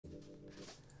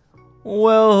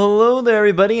Well, hello there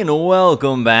everybody and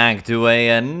welcome back to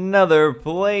another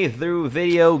playthrough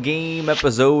video game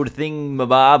episode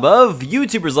thingamabob of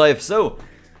YouTubers Life. So,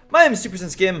 my name is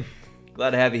Skim. Glad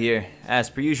to have you here,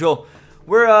 as per usual.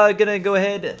 We're gonna go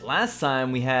ahead. Last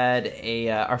time we had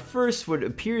our first what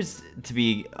appears to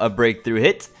be a breakthrough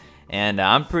hit, and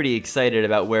I'm pretty excited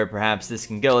about where perhaps this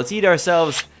can go. Let's eat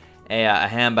ourselves a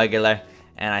hamburger.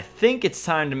 And I think it's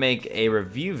time to make a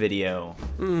review video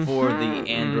for the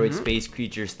Android Space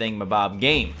Creatures thingamabob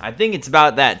game. I think it's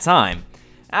about that time.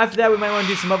 After that, we might want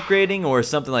to do some upgrading or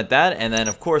something like that. And then,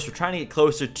 of course, we're trying to get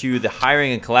closer to the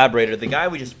hiring and collaborator. The guy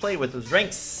we just played with was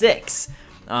ranked 6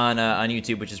 on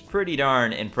YouTube, which is pretty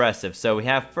darn impressive. So we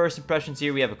have first impressions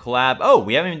here. We have a collab. Oh,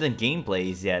 we haven't even done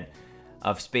gameplays yet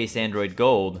of Space Android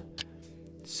Gold.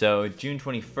 So June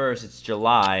 21st, it's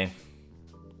July.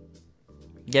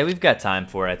 Yeah, we've got time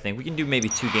for it, I think. We can do maybe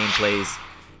 2 gameplays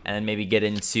and then maybe get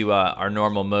into our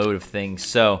normal mode of things.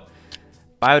 So,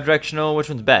 biodirectional, which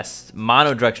one's best?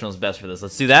 Monodirectional is best for this.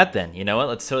 Let's do that then. You know what?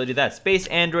 Let's totally do that. Space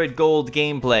Android Gold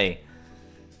gameplay.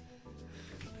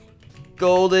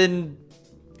 Golden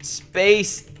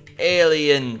space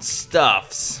alien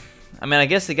stuffs. I mean, I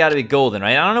guess they gotta be golden,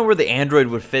 right? I don't know where the Android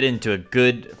would fit into a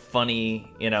good,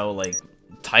 funny, you know, like,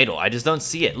 title. I just don't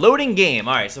see it. Loading game.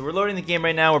 Alright, so we're loading the game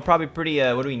right now. We're probably pretty,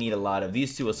 what do we need a lot of?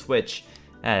 These two will switch.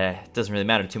 It doesn't really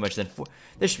matter too much then.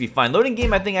 This should be fine. Loading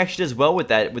game, I think, actually does well with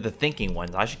that, with the thinking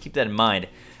ones. I should keep that in mind.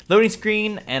 Loading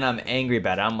screen, and I'm angry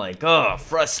about it. I'm like, oh,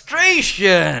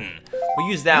 frustration! We'll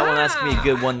use that one. That's gonna be a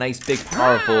good one. Nice, big,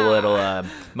 powerful little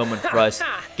moment for us.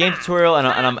 Game tutorial, and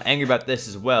I'm angry about this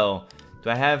as well.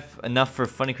 Do I have enough for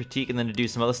funny critique and then to do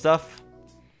some other stuff?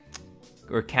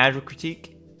 Or casual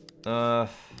critique?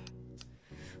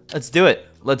 Let's do it.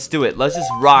 Let's do it. Let's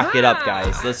just rock it up,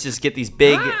 guys. Let's just get these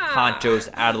big honchos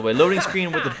out of the way. Loading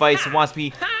screen with advice. It wants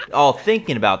me all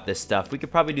thinking about this stuff. We could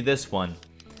probably do this one.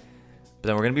 But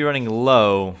then we're going to be running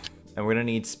low, and we're going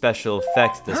to need special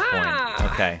effects at this point.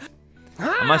 Okay.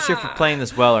 I'm not sure if we're playing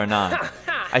this well or not.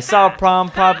 I saw a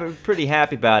problem, probably pretty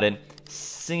happy about it.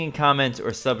 Singing comments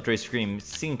or celebratory scream.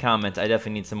 Singing comments, I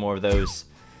definitely need some more of those.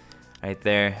 Right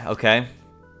there. Okay.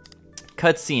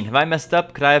 Cutscene. Have I messed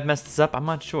up? Could I have messed this up? I'm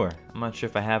not sure. I'm not sure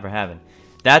if I have or haven't.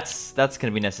 That's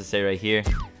gonna be necessary right here.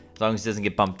 As long as it doesn't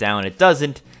get bumped down. It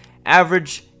doesn't.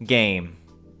 Average game.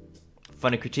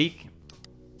 Funny critique.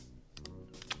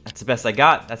 That's the best I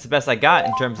got. That's the best I got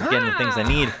in terms of getting the things I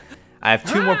need. I have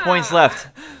 2 more points left.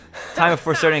 Time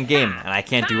before starting a game, and I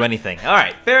can't do anything.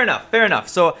 Alright, fair enough, fair enough.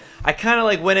 So, I kind of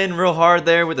like went in real hard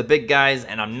there with the big guys,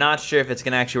 and I'm not sure if it's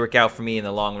going to actually work out for me in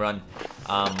the long run.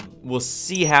 We'll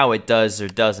see how it does or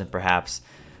doesn't, perhaps.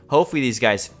 Hopefully these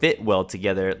guys fit well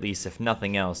together, at least, if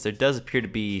nothing else. There does appear to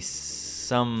be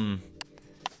some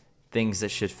things that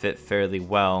should fit fairly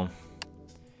well.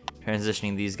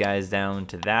 Transitioning these guys down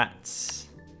to that.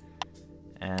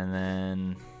 And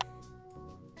then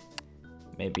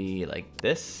maybe like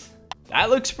this. That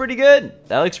looks pretty good.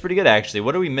 That looks pretty good, actually.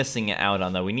 What are we missing out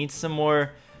on, though? We need some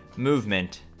more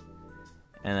movement.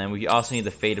 And then we also need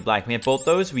the fade to black. Can we have both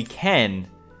those? We can.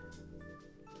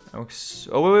 Oh,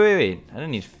 wait. I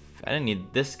didn't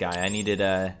need this guy. I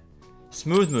needed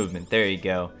smooth movement. There you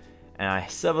go. And I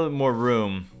still have a little more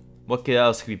room. What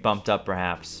else could be bumped up,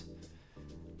 perhaps?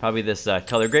 Probably this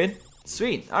color grade.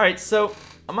 Sweet. All right, so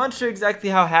I'm not sure exactly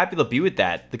how happy they'll be with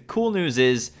that. The cool news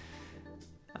is,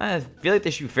 I feel like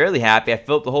they should be fairly happy. I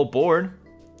filled up the whole board.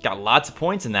 Got lots of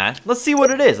points in that. Let's see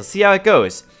what it is. Let's see how it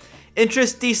goes.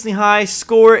 Interest decently high.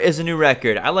 Score is a new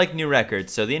record. I like new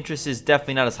records, so the interest is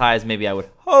definitely not as high as maybe I would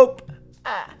hope.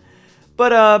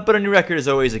 But a new record is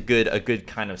always a good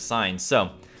kind of sign.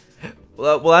 So,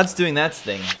 well, that's doing that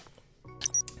thing.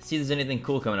 See if there's anything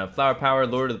cool coming up. Flower Power,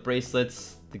 Lord of the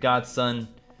Bracelets, The Godson,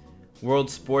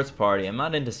 World Sports Party. I'm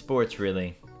not into sports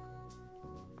really.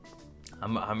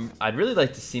 I'd really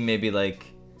like to see maybe like,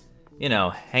 you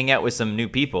know, hang out with some new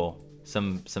people,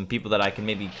 some people that I can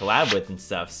maybe collab with and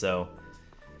stuff. So,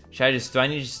 do I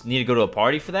just need to go to a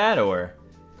party for that, or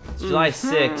it's July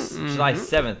 6th, July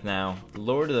 7th now.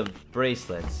 Lord of the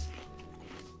Bracelets,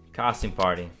 costume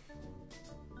party.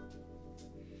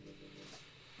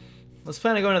 Let's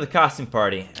plan on going to the costume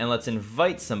party, and let's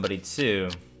invite somebody too.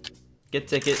 Get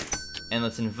ticket, and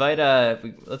let's invite our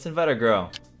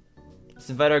girl. Let's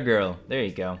invite our girl. There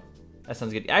you go. That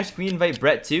sounds good. Actually, can we invite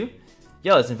Brett too?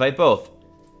 Yeah, let's invite both.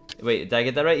 Wait, did I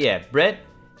get that right? Yeah, Brett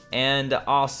and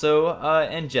also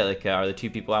Angelica are the 2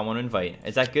 people I want to invite.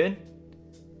 Is that good?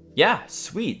 Yeah,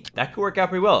 sweet. That could work out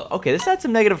pretty well. Okay, this had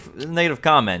some negative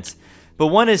comments, but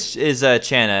one is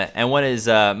Chana and one is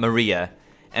Maria.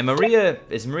 And Maria,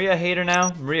 is Maria a hater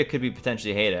now? Maria could be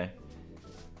potentially a hater.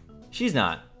 She's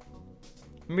not.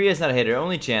 Maria's not a hater,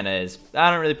 only Chana is. I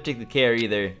don't really particularly care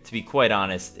either, to be quite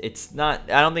honest. It's not,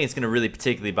 I don't think it's gonna really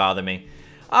particularly bother me.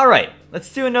 Alright,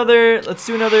 let's do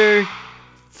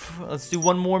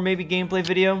one more maybe gameplay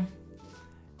video.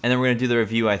 And then we're gonna do the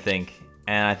review, I think.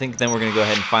 And I think then we're gonna go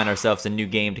ahead and find ourselves a new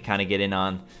game to kind of get in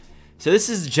on. So this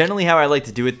is generally how I like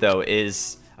to do it though,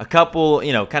 is a couple,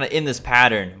 you know, kind of in this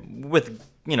pattern with,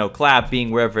 you know, collab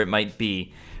being wherever it might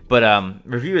be. But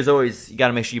review is always, you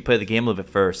gotta make sure you play the game a little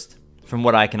bit first, from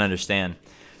what I can understand.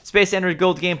 Space Android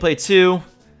Gold Gameplay 2.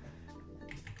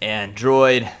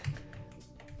 Android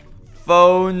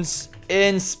phones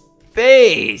in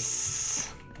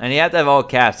space. And you have to have all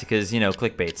caps because, you know,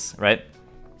 clickbaits, right?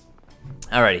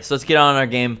 Alrighty, so let's get on our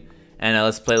game and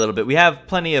let's play a little bit. We have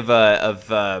plenty of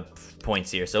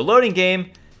points here. So loading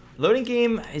game. Loading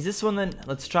game, is this one then?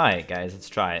 Let's try it, guys. Let's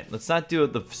try it. Let's not do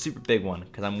the super big one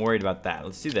because I'm worried about that.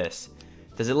 Let's do this.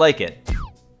 Does it like it?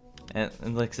 And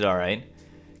it likes it all right.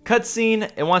 Cutscene,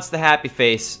 it wants the happy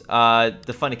face.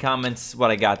 The funny comments,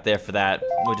 what I got there for that.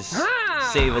 We'll just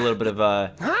save a little bit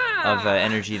of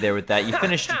energy there with that. You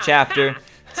finished a chapter.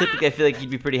 Typically, I feel like you'd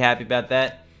be pretty happy about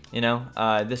that. You know,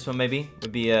 this one maybe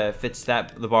would be fits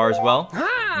the bar as well.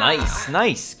 Nice,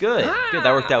 nice, good. That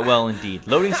worked out well indeed.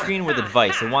 Loading screen with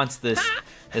advice. It wants this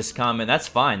comment. That's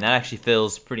fine. That actually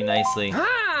fills pretty nicely.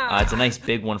 It's a nice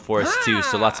big one for us too,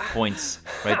 so lots of points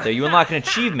right there. You unlock an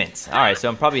achievement. All right, so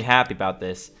I'm probably happy about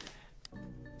this.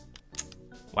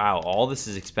 Wow, all this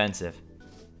is expensive.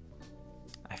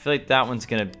 I feel like that one's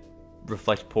gonna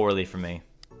reflect poorly for me.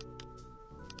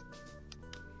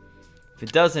 If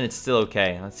it doesn't, it's still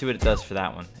okay. Let's see what it does for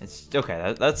that one. It's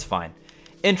okay, that's fine.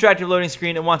 Interactive loading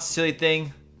screen, it wants a silly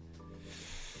thing.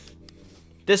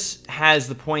 This has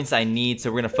the points I need, so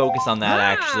we're gonna focus on that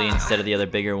actually instead of the other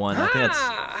bigger one. I think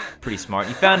that's pretty smart.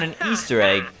 You found an Easter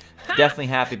egg. Definitely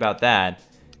happy about that.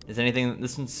 Is anything?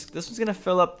 This one's gonna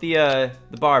fill up the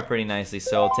bar pretty nicely,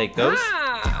 so I'll take those.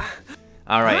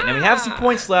 All right, now we have some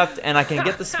points left, and I can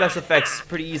get the special effects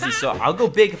pretty easy, so I'll go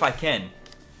big if I can.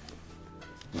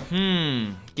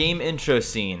 Game intro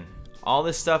scene. All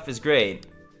this stuff is great,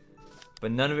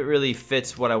 but none of it really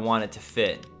fits what I want it to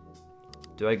fit.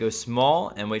 Do I go small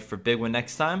and wait for big one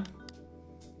next time?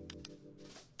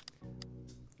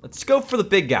 Let's go for the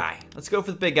big guy. Let's go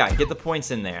for the big guy. Get the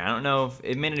points in there. I don't know if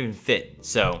it may not even fit.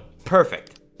 So,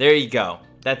 perfect. There you go.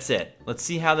 That's it. Let's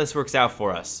see how this works out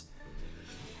for us.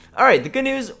 Alright, the good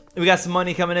news, we got some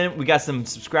money coming in. We got some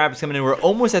subscribers coming in. We're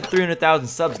almost at 300,000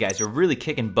 subs, guys. We're really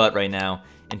kicking butt right now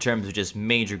in terms of just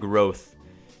major growth.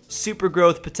 Super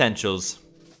growth potentials.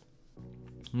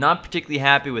 Not particularly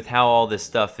happy with how all this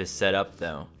stuff is set up,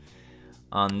 though.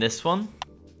 On this one.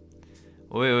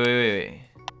 Wait.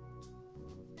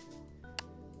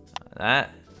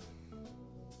 That.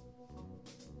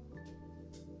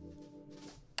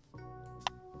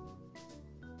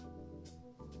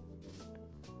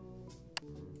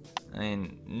 I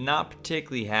mean, not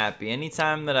particularly happy.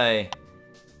 Anytime that I...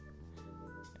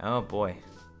 Oh, boy.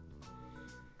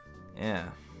 Yeah.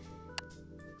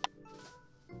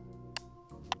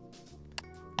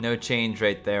 No change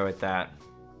right there with that.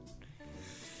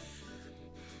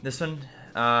 This one,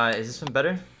 is this one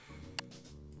better?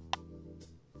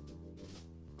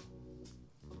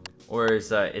 Or is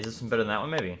this one better than that one,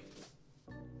 maybe?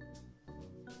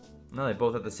 No, they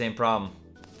both have the same problem.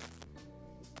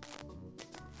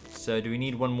 So do we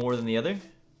need one more than the other?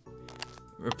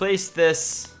 Replace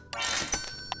this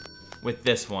with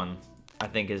this one, I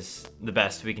think is the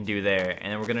best we can do there.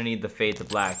 And then we're gonna need the fade to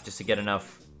black just to get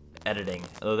enough editing.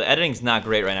 Although the editing's not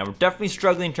great right now. We're definitely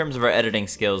struggling in terms of our editing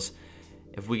skills.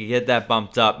 If we could get that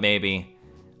bumped up, maybe.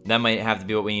 That might have to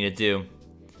be what we need to do.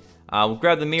 We'll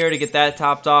grab the mirror to get that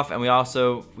topped off, and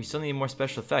we still need more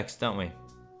special effects, don't we?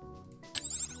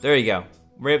 There you go.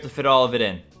 We're able to fit all of it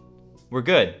in. We're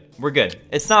good. We're good.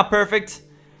 It's not perfect.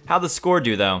 How'd the score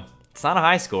do, though? It's not a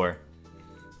high score.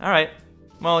 Alright.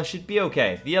 Well, it should be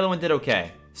okay. The other one did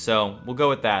okay. So, we'll go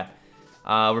with that.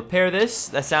 Repair this.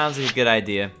 That sounds like a good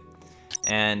idea.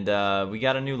 And we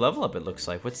got a new level up, it looks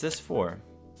like. What's this for?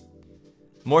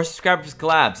 More subscribers,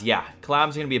 collabs. Yeah,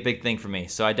 collabs are going to be a big thing for me.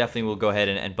 So I definitely will go ahead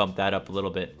and bump that up a little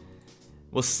bit.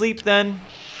 We'll sleep then.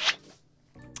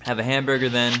 Have a hamburger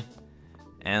then.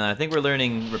 And I think we're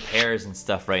learning repairs and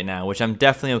stuff right now, which I'm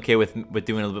definitely okay with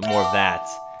doing a little bit more of that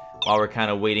while we're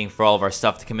kind of waiting for all of our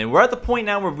stuff to come in. We're at the point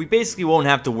now where we basically won't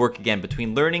have to work again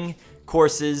between learning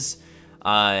courses.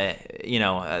 You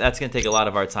know, that's going to take a lot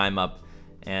of our time up.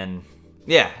 And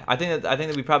yeah, I think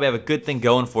that we probably have a good thing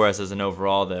going for us as an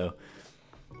overall, though.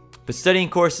 But studying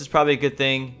course is probably a good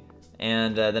thing.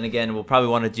 And then again, we'll probably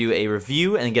want to do a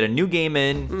review and get a new game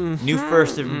in, new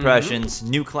first impressions,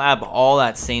 new collab, all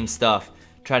that same stuff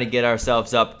try to get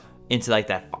ourselves up into like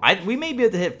that. We may be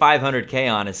able to hit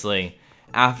 500K honestly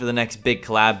after the next big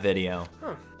collab video.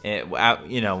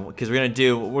 You know, because we're gonna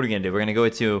do, what are we gonna do? We're gonna go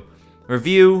to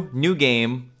review, new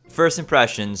game, first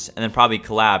impressions, and then probably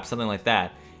collab, something like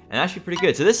that. And that should be pretty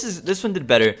good. So this one did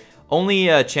better. Only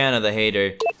Chana the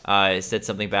hater said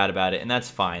something bad about it, and that's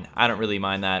fine. I don't really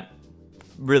mind that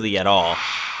really at all.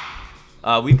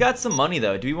 We've got some money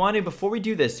though. Do we want to, before we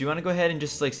do this, do you want to go ahead and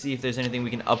just like see if there's anything we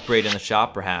can upgrade in the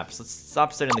shop perhaps? Let's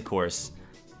stop studying the course.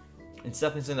 It's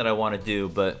definitely something that I want to do,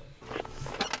 but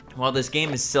while this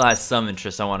game still has some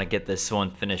interest, I want to get this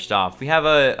one finished off. We have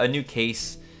a new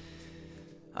case.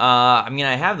 I mean,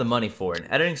 I have the money for it.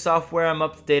 Editing software, I'm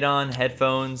up to date on.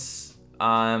 Headphones,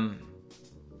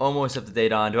 almost up to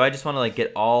date on. Do I just want to like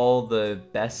get all the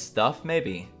best stuff?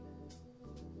 Maybe.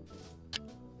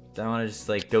 I want to just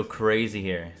like go crazy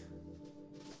here.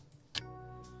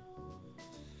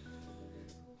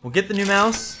 We'll get the new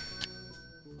mouse.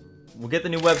 We'll get the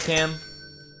new webcam.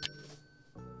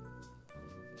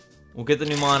 We'll get the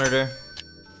new monitor.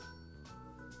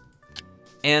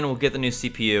 And we'll get the new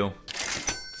CPU.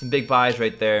 Some big buys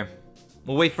right there.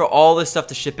 We'll wait for all this stuff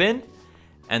to ship in.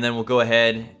 And then we'll go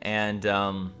ahead and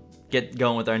get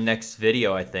going with our next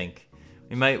video, I think.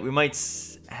 We might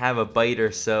have a bite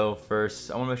or so first.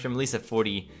 I want to make sure I'm at least at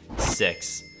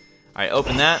 46. Alright,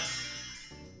 open that.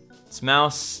 This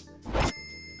mouse.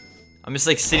 I'm just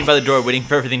like sitting by the door waiting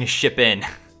for everything to ship in.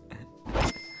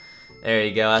 There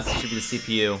you go, that should be the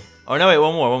CPU. Oh no, wait,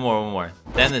 one more.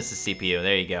 Then this is the CPU,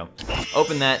 there you go.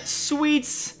 Open that,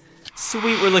 sweet,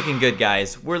 we're looking good,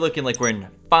 guys. We're looking like we're in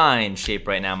fine shape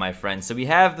right now, my friends. So we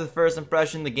have the first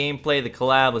impression, the gameplay, the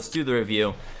collab, let's do the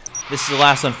review. This is the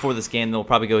last one for this game, then we'll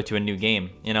probably go to a new game.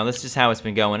 You know, that's just how it's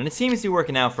been going, and it seems to be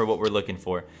working out for what we're looking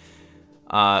for.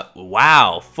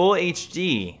 Wow, full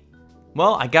HD.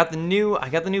 Well, I got the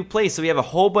new place, so we have a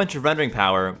whole bunch of rendering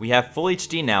power. We have full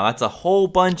HD now. That's a whole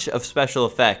bunch of special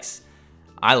effects.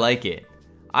 I like it.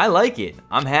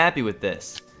 I'm happy with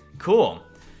this. Cool.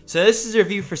 So this is a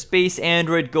review for Space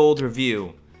Android Gold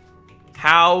review.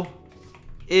 How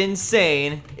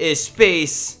insane is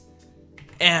Space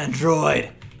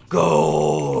Android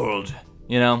Gold?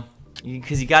 You know,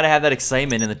 because you gotta have that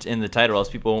excitement in the title, or else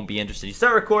people won't be interested. You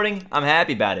start recording, I'm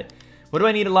happy about it. What do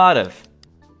I need a lot of?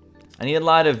 I need a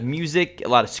lot of music, a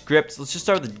lot of scripts. Let's just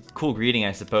start with the cool greeting,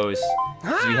 I suppose.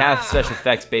 So we have special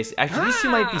effects based. Actually, these two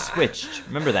might be switched.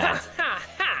 Remember that.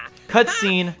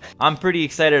 Cutscene. I'm pretty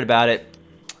excited about it.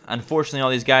 Unfortunately,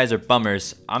 all these guys are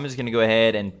bummers. I'm just gonna go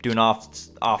ahead and do an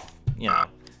you know,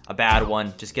 a bad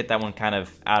one. Just get that one kind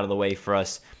of out of the way for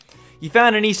us. You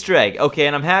found an Easter egg. Okay,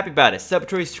 and I'm happy about it.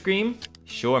 Celebratory scream.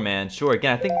 Sure, man. Sure.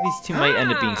 Again, I think these two might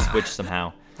end up being switched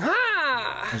somehow.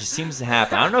 It just seems to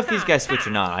happen. I don't know if these guys switch or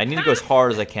not. I need to go as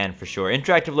hard as I can for sure.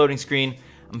 Interactive loading screen.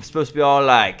 I'm supposed to be all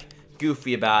like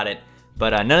goofy about it,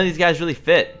 but none of these guys really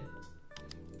fit.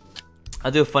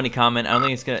 I'll do a funny comment. I don't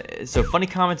think it's gonna. So funny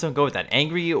comments don't go with that.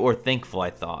 Angry or thankful, I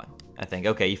think.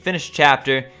 Okay, you finished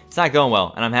chapter. It's not going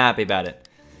well, and I'm happy about it.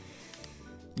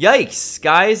 Yikes,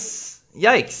 guys.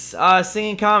 Yikes.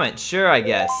 Singing comment. Sure, I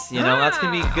guess. You know, that's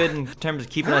gonna be good in terms of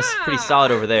keeping us pretty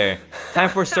solid over there. Time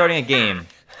for starting a game.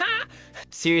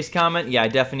 Serious comment? Yeah, I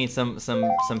definitely need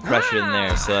some pressure in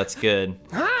there, so that's good.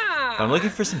 But I'm looking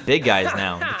for some big guys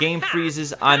now. The game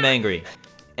freezes, I'm angry.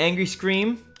 Angry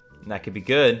scream? That could be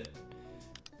good.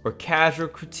 Or casual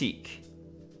critique.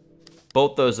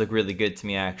 Both those look really good to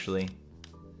me, actually.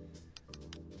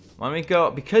 Why don't we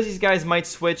go, because these guys might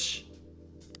switch,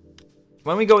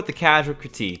 why don't we go with the casual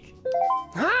critique?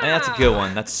 And that's a good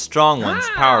one. That's a strong one. It's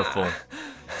powerful.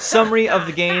 Summary of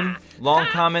the game. Long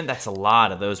comment, that's a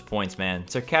lot of those points, man.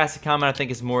 Sarcastic comment, I think,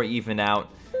 is more even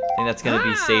out. I think that's going to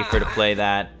be safer to play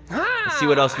that. Let's see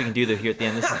what else we can do here at the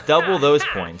end. This is double those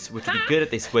points, which would be good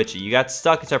if they switch it. You got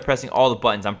stuck and start pressing all the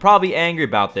buttons. I'm probably angry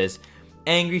about this.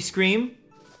 Angry scream?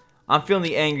 I'm feeling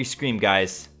the angry scream,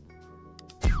 guys.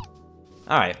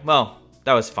 Alright, well,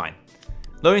 that was fine.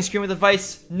 Loading screen with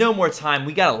device, no more time.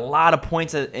 We got a lot of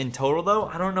points in total, though.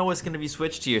 I don't know what's going to be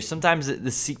switched here. Sometimes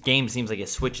the game seems like it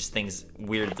switches things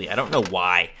weirdly. I don't know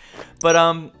why,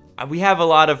 but we have a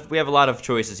lot of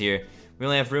choices here. We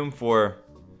only have room for.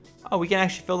 Oh, we can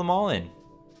actually fill them all in.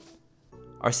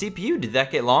 Our CPU, did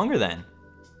that get longer then?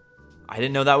 I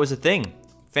didn't know that was a thing.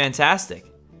 Fantastic.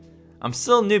 I'm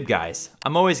still a noob, guys.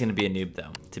 I'm always going to be a noob,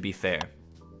 though. To be fair.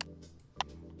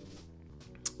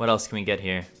 What else can we get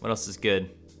here? What else is good?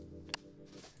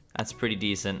 That's pretty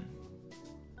decent.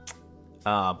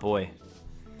 Ah, boy.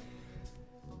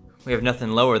 We have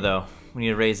nothing lower, though. We need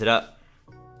to raise it up.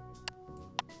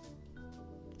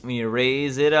 We need to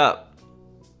raise it up.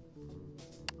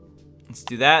 Let's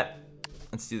do that.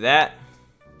 Let's do that.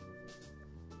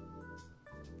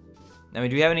 Now,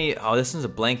 do we have any? Oh, this one's a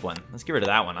blank one. Let's get rid of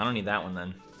that one. I don't need that one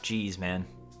then. Jeez, man.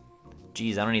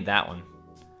 Jeez, I don't need that one.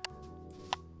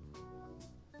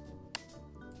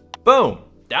 Boom.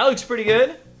 That looks pretty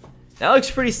good. That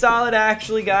looks pretty solid,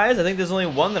 actually, guys. I think there's only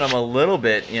one that I'm a little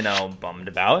bit, you know, bummed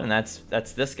about, and that's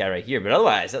this guy right here. But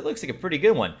otherwise, that looks like a pretty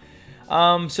good one.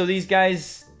 So these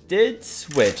guys did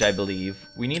switch, I believe.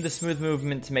 We need the smooth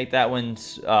movement to make that one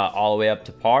all the way up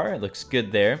to par. It looks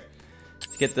good there.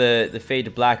 Let's get the fade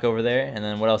to black over there, and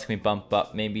then what else can we bump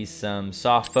up? Maybe some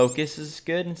soft focus is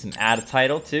good, and some add a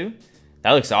title too.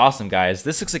 That looks awesome, guys.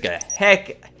 This looks like a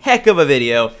heck of a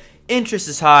video. Interest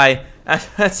is high.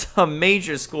 That's a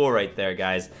major score right there,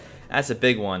 guys. That's a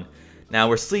big one. Now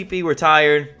we're sleepy, we're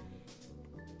tired.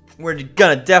 We're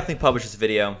gonna definitely publish this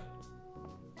video.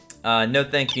 No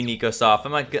thank you, NicoSoft.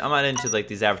 I'm not into like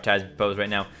these advertisement poses right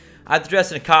now. I have to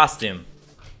dress in a costume.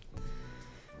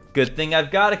 Good thing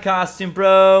I've got a costume,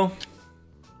 bro.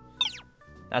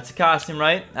 That's a costume,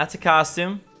 right? That's a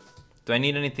costume. Do I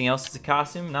need anything else as a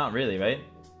costume? Not really, right?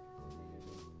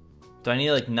 Do I need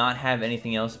to like not have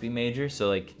anything else be major? So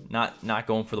like not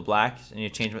going for the black. I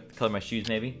need to change the color of my shoes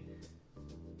maybe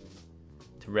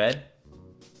to red.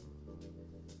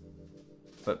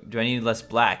 But do I need less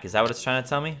black? Is that what it's trying to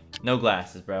tell me? No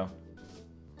glasses, bro.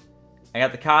 I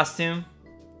got the costume.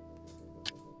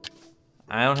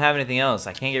 I don't have anything else.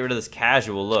 I can't get rid of this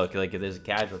casual look. Like if there's a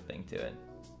casual thing to it.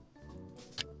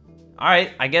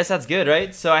 Alright, I guess that's good,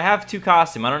 right? So I have 2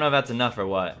 costume. I don't know if that's enough or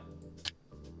what.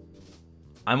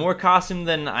 I'm more costume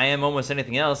than I am almost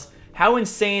anything else. How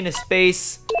insane is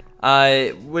space?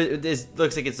 This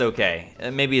looks like it's okay.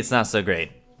 Maybe it's not so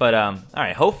great. But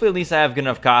alright, hopefully at least I have good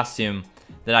enough costume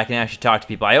that I can actually talk to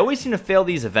people. I always seem to fail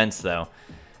these events though.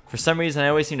 For some reason I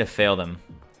always seem to fail them.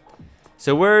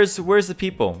 So where's the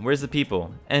people? Where's the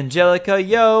people? Angelica,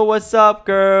 yo, what's up,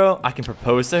 girl? I can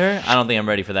propose to her? I don't think I'm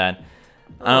ready for that.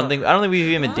 I don't think we've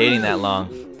even been dating that long.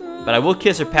 But I will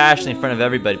kiss her passionately in front of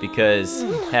everybody because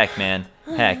heck, man.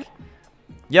 Heck.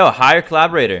 Yo, hire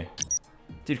Collaborator.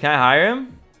 Dude, can I hire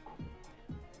him?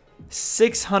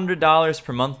 $600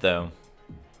 per month though.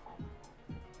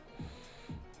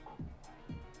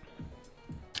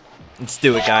 Let's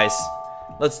do it, guys.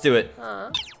 Let's do it.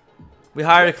 We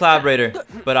hired a Collaborator,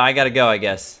 but I gotta go, I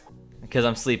guess, because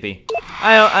I'm sleepy.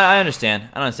 I understand.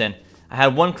 I don't understand. I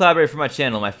had 1 Collaborator for my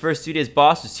channel. My first duty as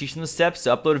boss was teaching them the steps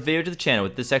to upload a video to the channel.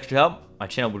 With this extra help, my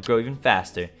channel would grow even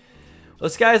faster. Well,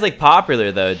 this guy's like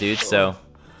popular though, dude. So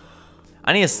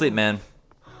I need to sleep, man.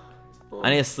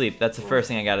 I need to sleep. That's the first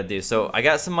thing I gotta do. So I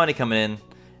got some money coming in,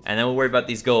 and then we'll worry about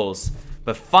these goals.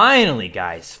 But finally,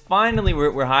 guys, finally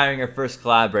we're hiring our first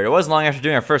Collaborator. It wasn't long after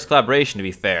doing our first collaboration, to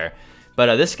be fair.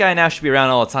 But this guy now should be around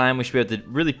all the time. We should be able to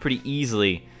really pretty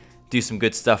easily do some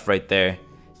good stuff right there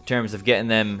in terms of getting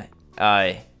them.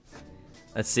 Let's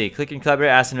see. Click in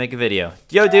Collaborator, ask him to make a video.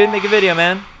 Yo, dude, make a video,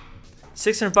 man.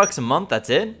 $600 a month.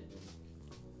 That's it.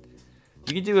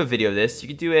 You can do a video of this. You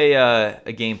can do a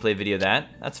gameplay video of that.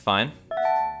 That's fine.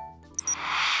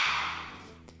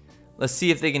 Let's see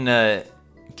if they can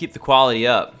keep the quality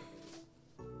up.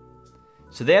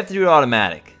 So they have to do it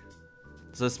automatic.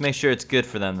 So let's make sure it's good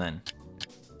for them then.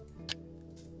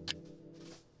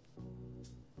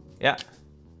 Yeah.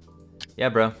 Yeah,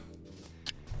 bro.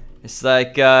 It's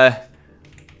like,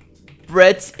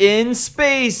 Brett's in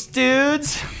space,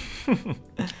 dudes!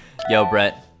 Yo,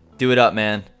 Brett. Do it up,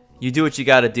 man. You do what you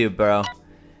gotta do, bro.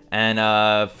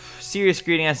 And, serious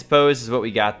greeting, I suppose, is what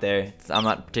we got there. I'm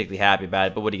not particularly happy about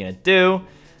it, but what are you gonna do?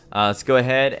 Let's go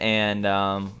ahead and,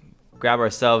 grab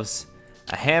ourselves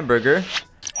a hamburger.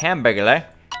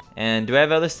 And do I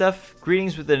have other stuff?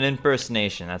 Greetings with an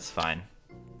impersonation. That's fine.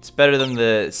 It's better than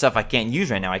the stuff I can't use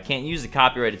right now. I can't use the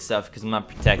copyrighted stuff because I'm not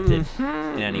protected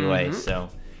in any way. So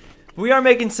we are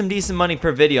making some decent money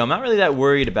per video. I'm not really that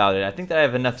worried about it. I think that I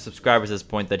have enough subscribers at this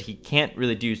point that he can't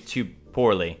really do too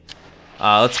poorly.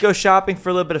 Let's go shopping for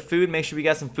a little bit of food. Make sure we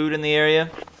got some food in the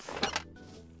area.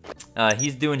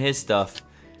 He's doing his stuff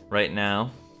right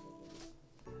now.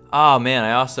 Oh man,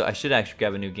 I should actually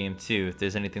grab a new game too if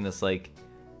there's anything that's like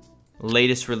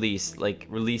latest release, like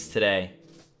released today.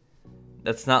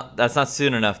 That's not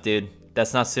soon enough, dude.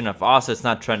 That's not soon enough. Also, it's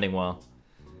not trending well.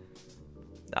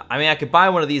 I mean, I could buy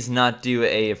one of these and not do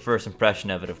a first impression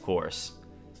of it, of course.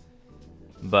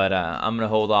 But I'm gonna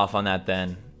hold off on that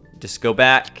then. Just go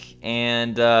back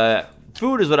and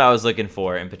food is what I was looking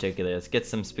for in particular. Let's get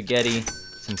some spaghetti,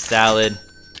 some salad,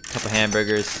 a couple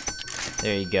hamburgers.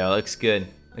 There you go. Looks good.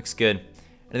 Looks good.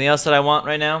 Anything else that I want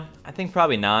right now? I think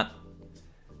probably not.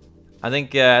 I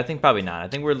think probably not. I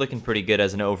think we're looking pretty good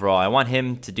as an overall. I want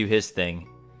him to do his thing.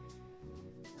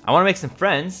 I want to make some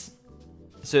friends.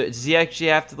 So does he actually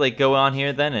have to like go on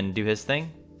here then and do his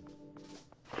thing?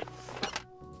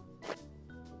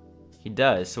 He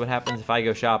does. So what happens if I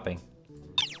go shopping?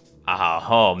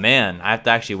 Oh man, I have to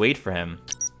actually wait for him.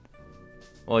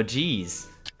 Well, geez.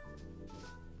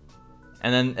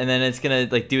 And then it's gonna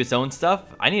like do its own stuff.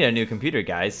 I need a new computer,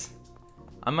 guys.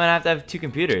 I'm gonna have to have 2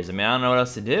 computers. I mean, I don't know what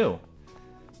else to do.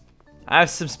 I have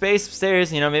some space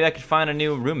upstairs. You know, maybe I could find a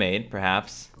new roommate,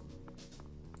 perhaps.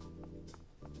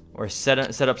 Or set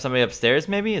up somebody upstairs,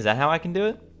 maybe? Is that how I can do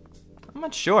it? I'm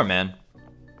not sure, man.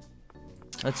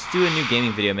 Let's do a new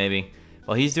gaming video, maybe.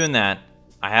 While he's doing that,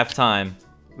 I have time.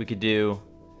 We could do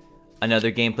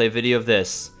another gameplay video of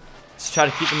this. Let's try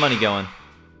to keep the money going.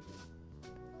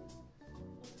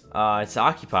 It's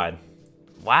occupied.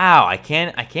 Wow, I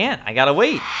can't. I gotta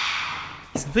wait.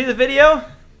 Let's complete the video.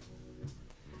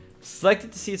 Select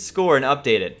it to see its score and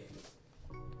update it.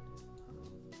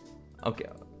 Okay.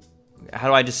 How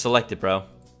do I just select it, bro?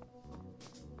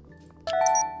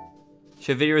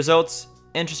 Show video results.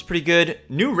 Interest pretty good.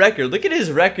 New record. Look at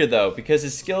his record though, because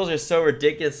his skills are so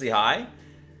ridiculously high.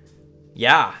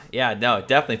 Yeah, no,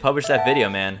 definitely publish that video,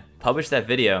 man. Publish that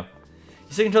video.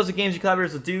 You still controls what games your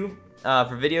collaborators will do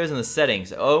for videos in the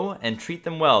settings. Oh, and treat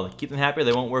them well. Keep them happy or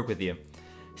they won't work with you.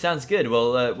 Sounds good.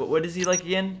 Well, what does he like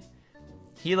again?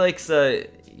 He likes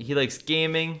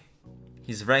gaming.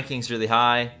 His ranking's really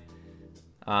high.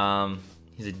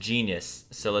 He's a genius.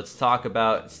 So let's talk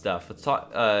about stuff. Let's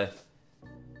talk. Well,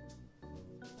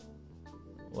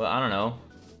 I don't know.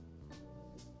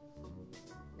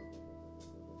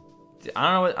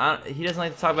 He doesn't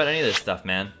like to talk about any of this stuff,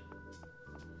 man.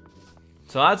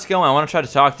 So let's go. I want to try to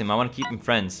talk to him. I want to keep him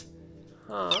friends.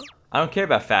 I don't care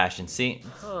about fashion. See,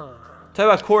 talk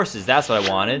about courses. That's what I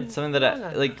wanted. Something that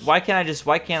I like. Why can't I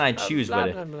choose what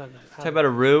it? Talk about a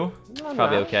roux.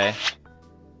 Probably okay.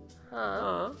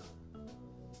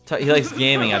 He likes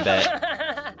gaming, I bet.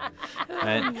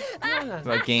 Right? Talk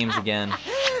about games again.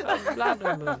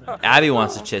 Abby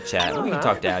wants to chit chat. We can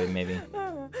talk to Abby maybe.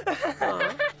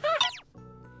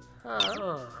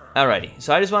 Alrighty,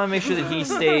 so I just want to make sure that he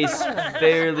stays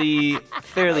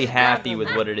fairly happy with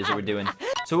what it is that we're doing.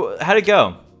 So how'd it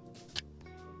go?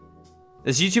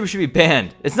 This YouTuber should be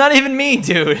banned. It's not even me,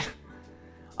 dude.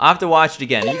 I'll have to watch it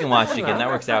again. You can watch it again. That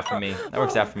works out for me.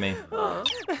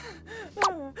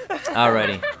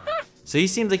 Alrighty. So he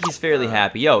seems like he's fairly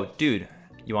happy. Yo, dude,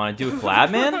 you want to do a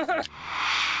collab, man?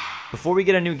 Before we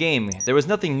get a new game, there was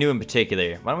nothing new in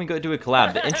particular. Why don't we go do a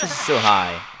collab? The interest is so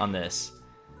high on this.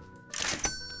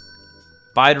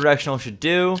 Bi-directional should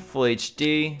do. Full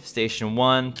HD. Station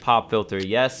 1. Pop filter,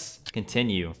 yes.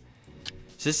 Continue.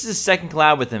 So this is the second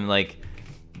collab with him. Like,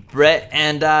 Brett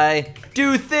and I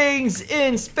do things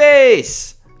in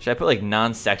space. Should I put like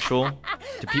non-sexual?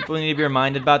 Do people need to be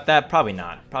reminded about that? Probably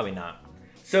not. Probably not.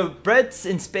 So Brett's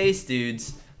in space,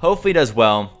 dudes. Hopefully he does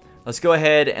well. Let's go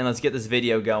ahead and let's get this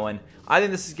video going. I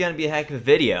think this is gonna be a heck of a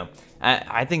video.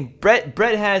 I think Brett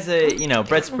has a, you know,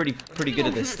 Brett's pretty good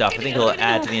at this stuff. I think he'll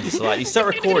add to the interest a lot. You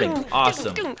start recording,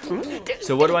 awesome.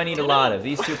 So what do I need a lot of?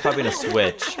 These two are probably gonna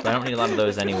switch, but I don't need a lot of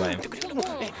those anyway.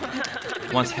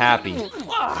 One's happy.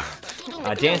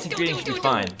 Dancing greeting should be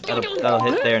fine. That'll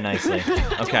hit there nicely.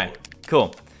 Okay,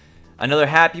 cool. Another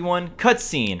happy one.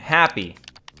 Cutscene, happy.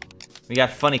 We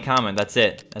got funny comment. That's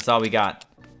it. That's all we got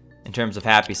in terms of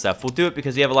happy stuff. We'll do it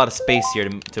because we have a lot of space here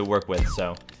to work with.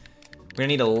 So we're gonna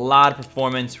need a lot of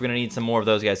performance. We're gonna need some more of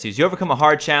those guys too. So you overcome a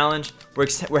hard challenge.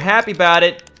 We're happy about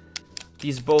it.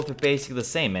 These both are basically the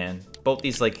same, man. Both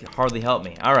these like hardly help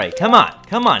me. All right, come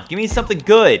on. Give me something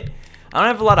good. I don't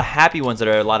have a lot of happy ones that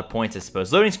are a lot of points, I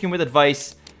suppose. Loading screen with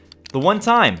advice. The one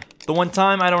time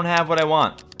I don't have what I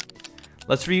want.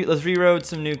 Let's reload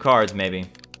some new cards, maybe.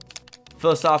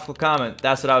 Philosophical comment.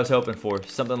 That's what I was hoping for.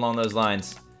 Something along those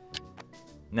lines.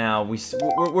 Now,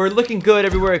 we're looking good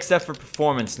everywhere except for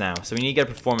performance now. So we need to get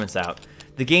a performance out.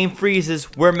 The game freezes.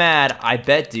 We're mad. I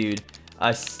bet, dude.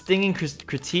 Stinging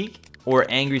critique or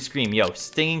angry scream. Yo,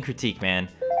 stinging critique, man.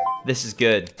 This is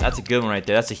good. That's a good one right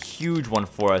there. That's a huge one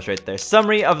for us right there.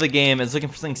 Summary of the game is looking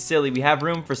for something silly. We have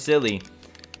room for silly.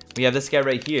 We have this guy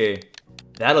right here.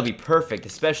 That'll be perfect,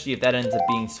 especially if that ends up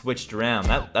being switched around.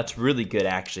 That's really good,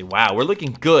 actually. Wow, we're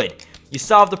looking good. You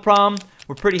solved the problem.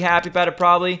 We're pretty happy about it,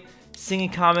 probably. Singing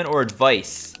comment or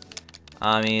advice.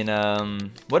 I mean,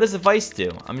 what does advice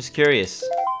do? I'm just curious.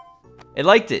 It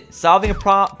liked it. Solving a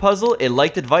puzzle, it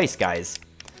liked advice, guys.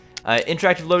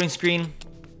 Interactive loading screen.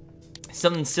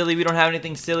 Something silly. We don't have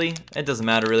anything silly. It doesn't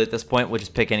matter really at this point. We'll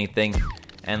just pick anything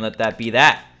and let that be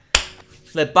that.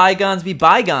 Let bygones be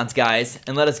bygones, guys,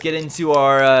 and let us get into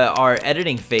our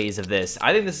editing phase of this.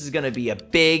 I think this is going to be a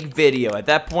big video. At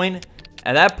that point,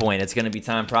 at that point, it's going to be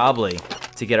time probably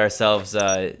to get ourselves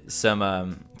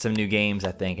some new games,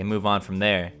 I think, and move on from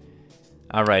there.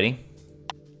 Alrighty.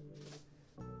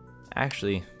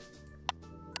 Actually,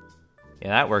 yeah,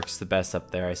 that works the best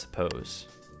up there, I suppose.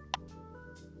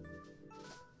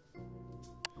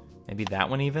 Maybe that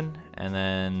one even, and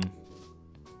then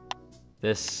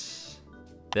this.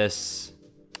 That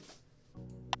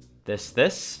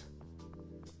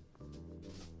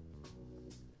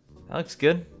looks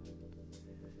good.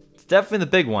 It's definitely the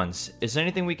big ones. Is there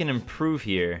anything we can improve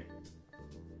here?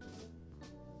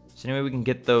 Is there any way we can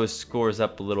get those scores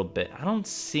up a little bit? I don't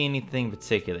see anything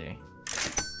particular.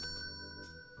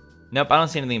 Nope, I don't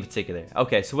see anything in particular.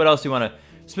 Okay, so what else do you want to...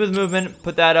 Smooth movement,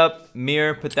 put that up.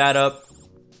 Mirror, put that up.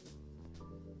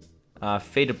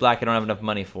 Fade to black, I don't have enough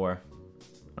money for.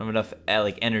 I don't have enough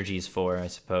like energies for, I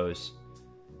suppose.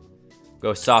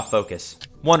 Go soft focus.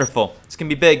 Wonderful. It's gonna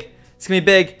be big. It's gonna be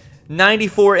big.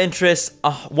 94 interests,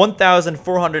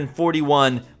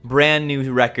 1,441 brand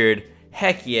new record.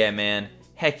 Heck yeah, man.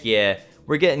 Heck yeah.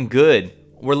 We're getting good.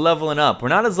 We're leveling up. We're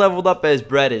not as leveled up as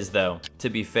Brett is, though, to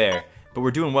be fair. But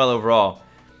we're doing well overall.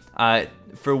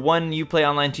 For one, you play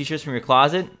online t-shirts from your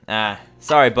closet?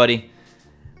 Sorry, buddy.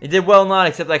 You did well not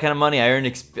accept that kind of money. I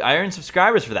earned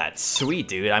subscribers for that. Sweet,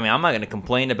 dude. I mean, I'm not going to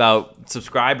complain about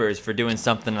subscribers for doing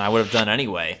something I would have done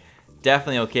anyway.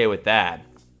 Definitely okay with that.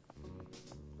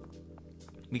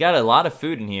 We got a lot of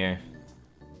food in here.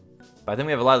 But I think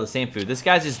we have a lot of the same food. This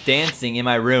guy's just dancing in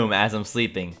my room as I'm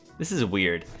sleeping. This is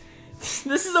weird.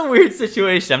 This is a weird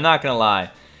situation, I'm not going to lie.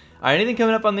 Alright, anything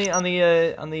coming up on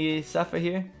the stuff right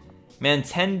here?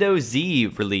 Nintendo Z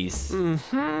release.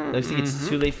 Looks like it's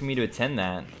too late for me to attend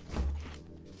that.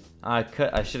 I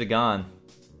should have gone.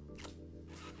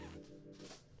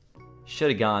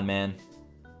 Should have gone, man.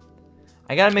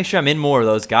 I gotta make sure I'm in more of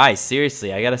those guys.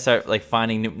 Seriously, I gotta start like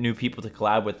finding new people to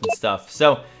collab with and stuff.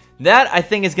 So that I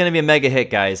think is gonna be a mega hit,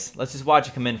 guys. Let's just watch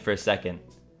it come in for a second.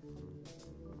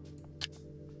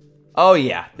 Oh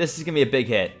yeah, this is gonna be a big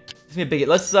hit. This is gonna be a big hit.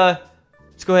 Let's go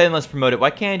ahead and let's promote it.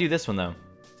 Why can't I do this one though?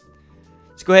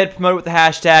 Let's go ahead and promote it with the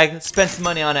hashtag. Let's spend some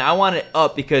money on it. I want it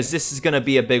up because this is going to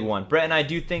be a big one. Brett and I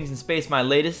do things in space. My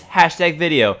latest hashtag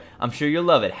video. I'm sure you'll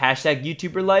love it. Hashtag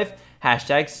YouTuber life.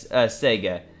 Hashtag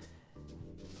Sega.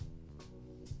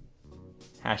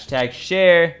 Hashtag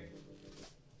share.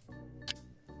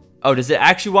 Oh, does it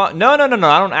actually want... No. I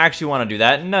don't actually want to do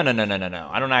that. No.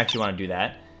 I don't actually want to do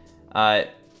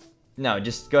that. No,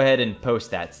 just go ahead and post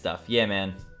that stuff. Yeah,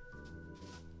 man.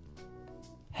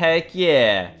 Heck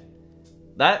yeah.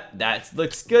 That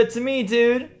looks good to me,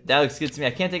 dude. That looks good to me.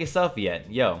 I can't take a selfie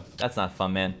yet. Yo, that's not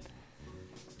fun, man.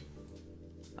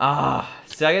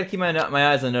 So I gotta keep my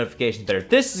eyes on the notifications better.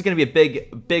 This is gonna be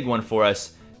a big one for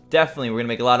us. Definitely, we're gonna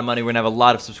make a lot of money. We're gonna have a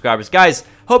lot of subscribers. Guys,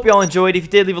 hope you all enjoyed. If you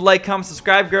did, leave a like, comment,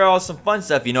 subscribe, girl. Some fun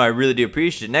stuff. You know, I really do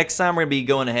appreciate it. Next time, we're gonna be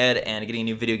going ahead and getting a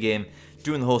new video game,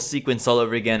 doing the whole sequence all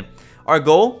over again. Our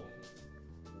goal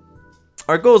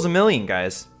is 1 million,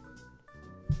 guys.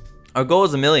 Our goal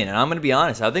is 1 million, and I'm gonna be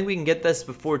honest. I think we can get this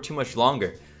before too much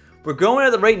longer. We're going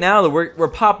at it right now. We're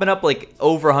popping up like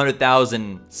over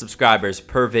 100,000 subscribers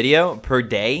per video per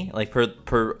day, like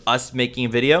per us making a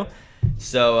video.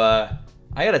 So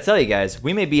I gotta tell you guys,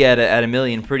 we may be at a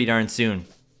million pretty darn soon.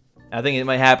 I think it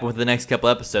might happen with the next couple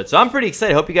episodes. So I'm pretty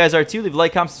excited. Hope you guys are too. Leave a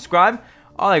like, comment, subscribe.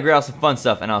 All that great, awesome, fun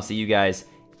stuff, and I'll see you guys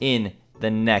in the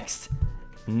next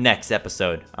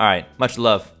episode. All right, much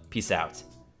love. Peace out.